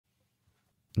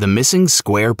The missing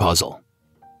square puzzle.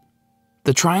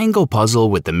 The triangle puzzle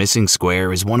with the missing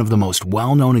square is one of the most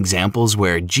well-known examples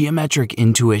where geometric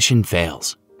intuition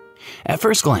fails. At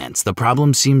first glance, the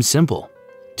problem seems simple.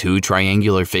 Two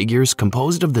triangular figures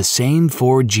composed of the same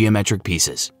four geometric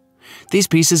pieces. These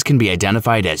pieces can be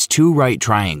identified as two right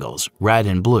triangles, red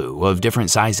and blue, of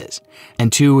different sizes, and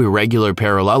two irregular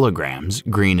parallelograms,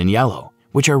 green and yellow,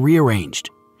 which are rearranged.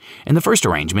 In the first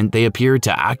arrangement, they appear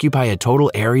to occupy a total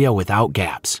area without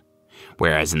gaps,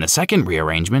 whereas in the second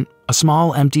rearrangement, a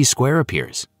small empty square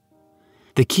appears.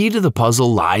 The key to the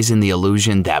puzzle lies in the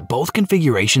illusion that both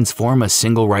configurations form a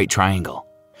single right triangle.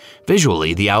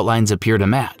 Visually, the outlines appear to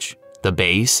match. The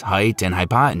base, height, and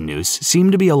hypotenuse seem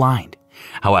to be aligned.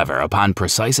 However, upon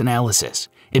precise analysis,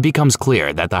 it becomes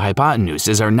clear that the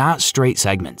hypotenuses are not straight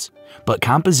segments, but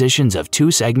compositions of two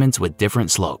segments with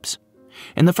different slopes.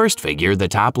 In the first figure, the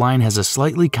top line has a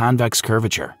slightly convex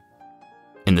curvature.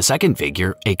 In the second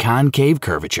figure, a concave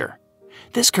curvature.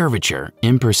 This curvature,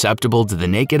 imperceptible to the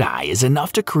naked eye, is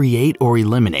enough to create or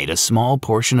eliminate a small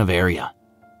portion of area.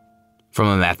 From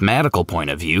a mathematical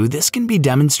point of view, this can be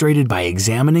demonstrated by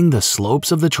examining the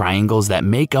slopes of the triangles that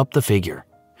make up the figure.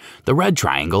 The red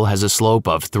triangle has a slope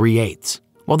of 3/8,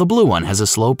 while the blue one has a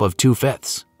slope of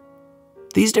 2/5.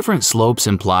 These different slopes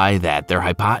imply that their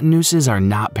hypotenuses are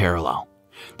not parallel.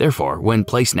 Therefore, when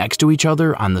placed next to each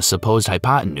other on the supposed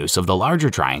hypotenuse of the larger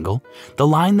triangle, the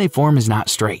line they form is not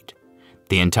straight.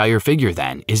 The entire figure,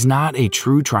 then, is not a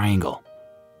true triangle.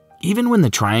 Even when the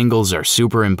triangles are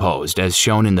superimposed as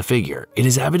shown in the figure, it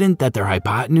is evident that their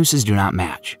hypotenuses do not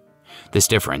match. This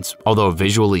difference, although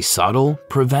visually subtle,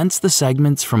 prevents the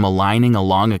segments from aligning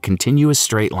along a continuous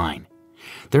straight line.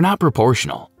 They're not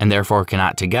proportional and therefore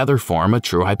cannot together form a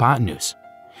true hypotenuse.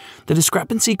 The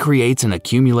discrepancy creates an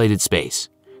accumulated space,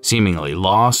 seemingly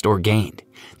lost or gained,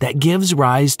 that gives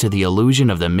rise to the illusion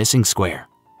of the missing square.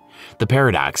 The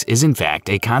paradox is in fact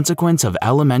a consequence of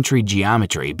elementary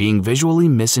geometry being visually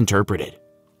misinterpreted.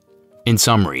 In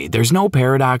summary, there's no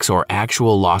paradox or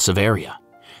actual loss of area.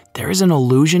 There is an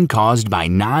illusion caused by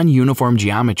non-uniform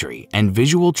geometry and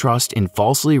visual trust in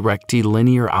falsely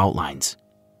rectilinear outlines.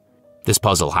 This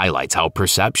puzzle highlights how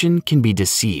perception can be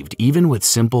deceived even with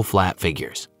simple flat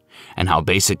figures, and how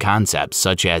basic concepts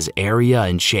such as area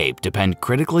and shape depend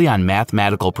critically on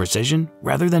mathematical precision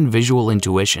rather than visual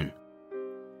intuition.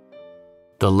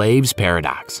 The Laves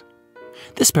Paradox.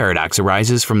 This paradox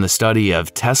arises from the study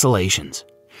of tessellations.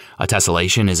 A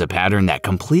tessellation is a pattern that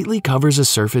completely covers a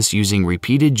surface using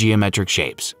repeated geometric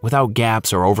shapes without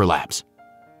gaps or overlaps.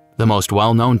 The most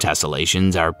well-known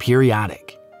tessellations are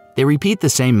periodic. They repeat the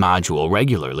same module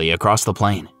regularly across the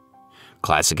plane.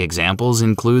 Classic examples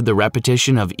include the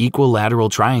repetition of equilateral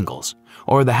triangles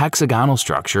or the hexagonal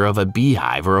structure of a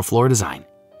beehive or a floor design.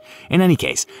 In any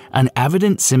case, an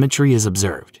evident symmetry is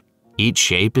observed. Each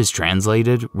shape is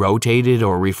translated, rotated,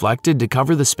 or reflected to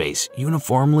cover the space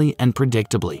uniformly and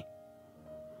predictably.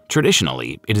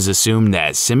 Traditionally, it is assumed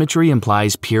that symmetry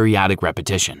implies periodic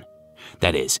repetition.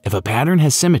 That is, if a pattern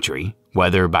has symmetry,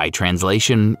 whether by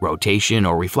translation, rotation,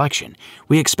 or reflection,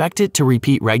 we expect it to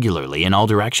repeat regularly in all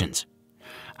directions.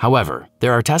 However,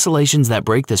 there are tessellations that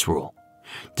break this rule,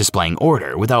 displaying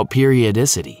order without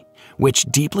periodicity, which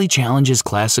deeply challenges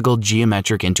classical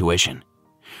geometric intuition.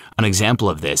 An example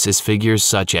of this is figures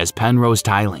such as Penrose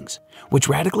tilings, which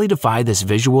radically defy this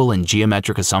visual and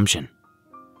geometric assumption.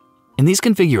 In these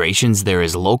configurations, there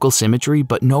is local symmetry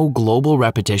but no global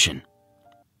repetition.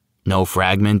 No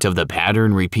fragment of the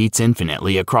pattern repeats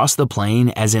infinitely across the plane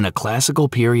as in a classical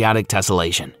periodic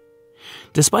tessellation.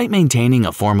 Despite maintaining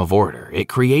a form of order, it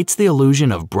creates the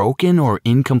illusion of broken or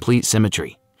incomplete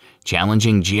symmetry,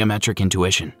 challenging geometric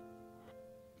intuition.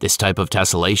 This type of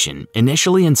tessellation,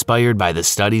 initially inspired by the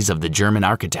studies of the German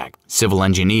architect, civil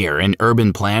engineer, and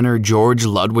urban planner George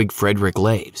Ludwig Friedrich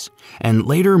Laves, and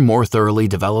later more thoroughly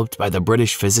developed by the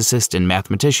British physicist and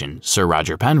mathematician Sir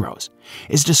Roger Penrose,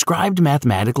 is described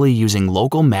mathematically using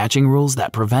local matching rules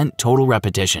that prevent total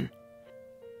repetition.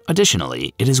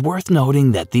 Additionally, it is worth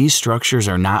noting that these structures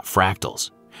are not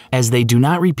fractals, as they do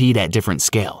not repeat at different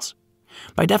scales.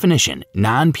 By definition,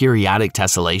 non-periodic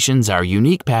tessellations are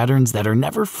unique patterns that are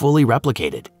never fully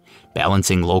replicated,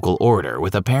 balancing local order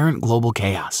with apparent global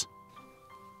chaos.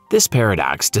 This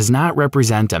paradox does not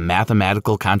represent a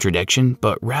mathematical contradiction,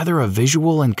 but rather a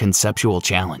visual and conceptual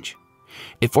challenge.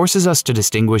 It forces us to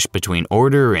distinguish between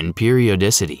order and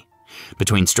periodicity,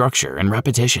 between structure and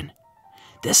repetition.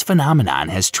 This phenomenon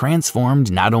has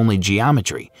transformed not only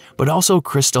geometry, but also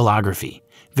crystallography,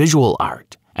 visual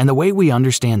art, and the way we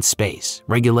understand space,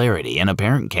 regularity, and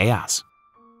apparent chaos.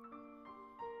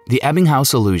 The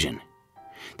Ebbinghaus Illusion.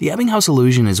 The Ebbinghaus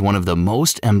illusion is one of the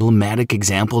most emblematic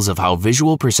examples of how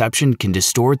visual perception can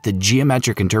distort the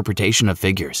geometric interpretation of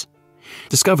figures.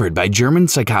 Discovered by German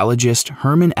psychologist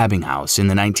Hermann Ebbinghaus in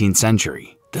the 19th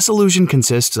century, this illusion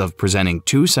consists of presenting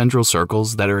two central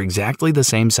circles that are exactly the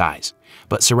same size,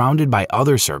 but surrounded by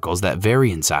other circles that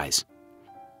vary in size.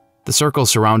 The circle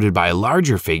surrounded by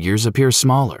larger figures appears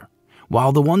smaller,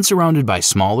 while the one surrounded by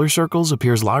smaller circles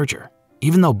appears larger,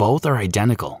 even though both are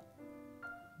identical.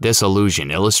 This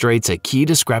illusion illustrates a key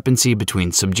discrepancy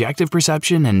between subjective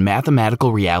perception and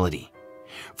mathematical reality.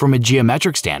 From a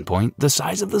geometric standpoint, the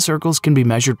size of the circles can be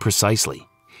measured precisely: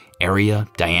 area,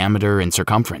 diameter, and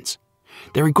circumference.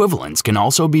 Their equivalence can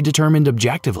also be determined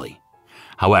objectively.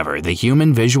 However, the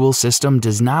human visual system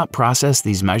does not process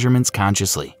these measurements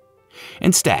consciously.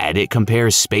 Instead, it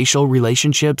compares spatial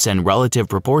relationships and relative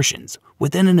proportions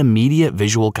within an immediate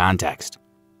visual context.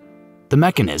 The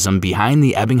mechanism behind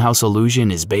the Ebbinghaus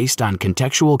illusion is based on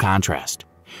contextual contrast.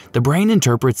 The brain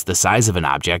interprets the size of an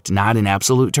object not in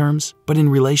absolute terms, but in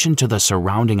relation to the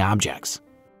surrounding objects.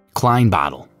 Klein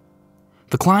Bottle.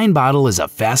 The Klein Bottle is a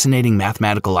fascinating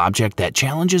mathematical object that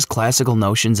challenges classical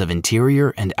notions of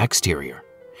interior and exterior.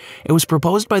 It was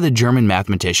proposed by the German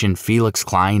mathematician Felix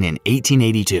Klein in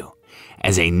 1882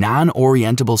 as a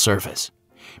non-orientable surface,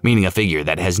 meaning a figure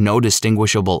that has no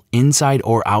distinguishable inside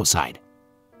or outside.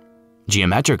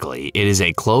 Geometrically, it is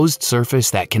a closed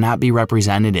surface that cannot be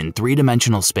represented in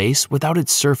three-dimensional space without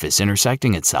its surface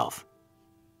intersecting itself.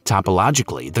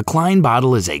 Topologically, the Klein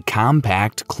Bottle is a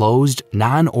compact, closed,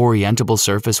 non-orientable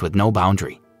surface with no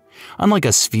boundary. Unlike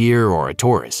a sphere or a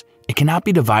torus, it cannot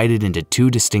be divided into two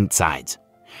distinct sides.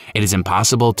 It is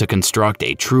impossible to construct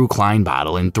a true Klein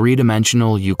Bottle in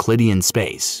three-dimensional Euclidean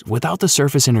space without the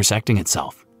surface intersecting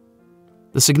itself.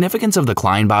 The significance of the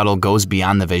Klein Bottle goes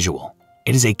beyond the visual.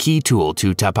 It is a key tool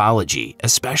to topology,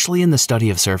 especially in the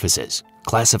study of surfaces,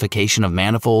 classification of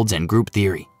manifolds, and group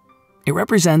theory. It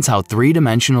represents how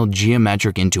three-dimensional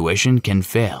geometric intuition can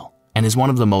fail and is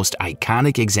one of the most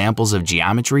iconic examples of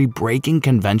geometry breaking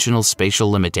conventional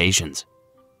spatial limitations.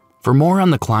 For more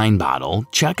on the Klein Bottle,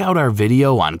 check out our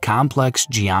video on complex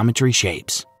geometry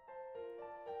shapes.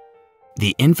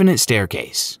 The infinite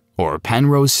staircase, or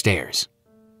Penrose stairs.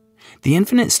 The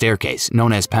infinite staircase,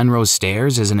 known as Penrose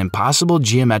stairs, is an impossible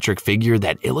geometric figure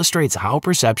that illustrates how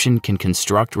perception can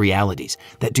construct realities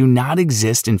that do not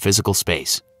exist in physical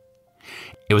space.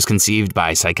 It was conceived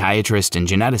by psychiatrist and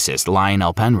geneticist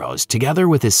Lionel Penrose together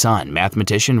with his son,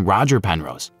 mathematician Roger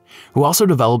Penrose, who also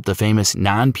developed the famous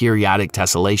non-periodic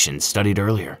tessellations studied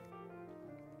earlier.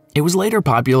 It was later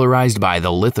popularized by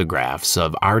the lithographs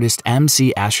of artist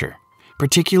M.C. Escher,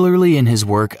 particularly in his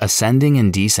work Ascending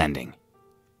and Descending.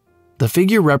 The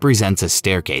figure represents a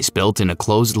staircase built in a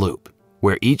closed loop,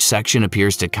 where each section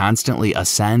appears to constantly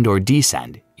ascend or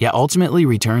descend, yet ultimately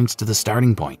returns to the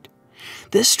starting point.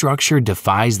 This structure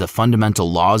defies the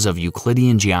fundamental laws of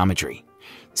Euclidean geometry,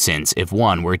 since if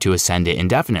one were to ascend it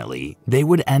indefinitely, they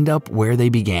would end up where they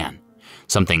began,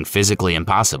 something physically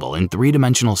impossible in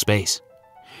three-dimensional space.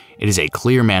 It is a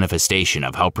clear manifestation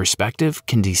of how perspective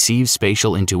can deceive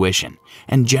spatial intuition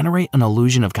and generate an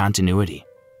illusion of continuity.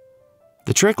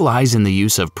 The trick lies in the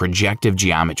use of projective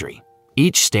geometry.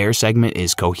 Each stair segment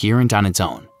is coherent on its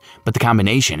own, but the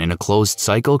combination in a closed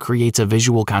cycle creates a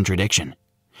visual contradiction.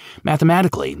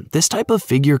 Mathematically, this type of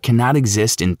figure cannot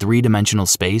exist in three-dimensional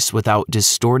space without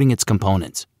distorting its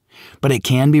components, but it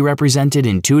can be represented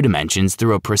in two dimensions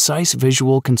through a precise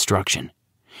visual construction.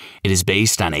 It is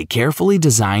based on a carefully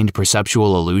designed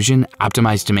perceptual illusion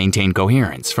optimized to maintain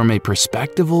coherence from a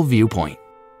perspectival viewpoint.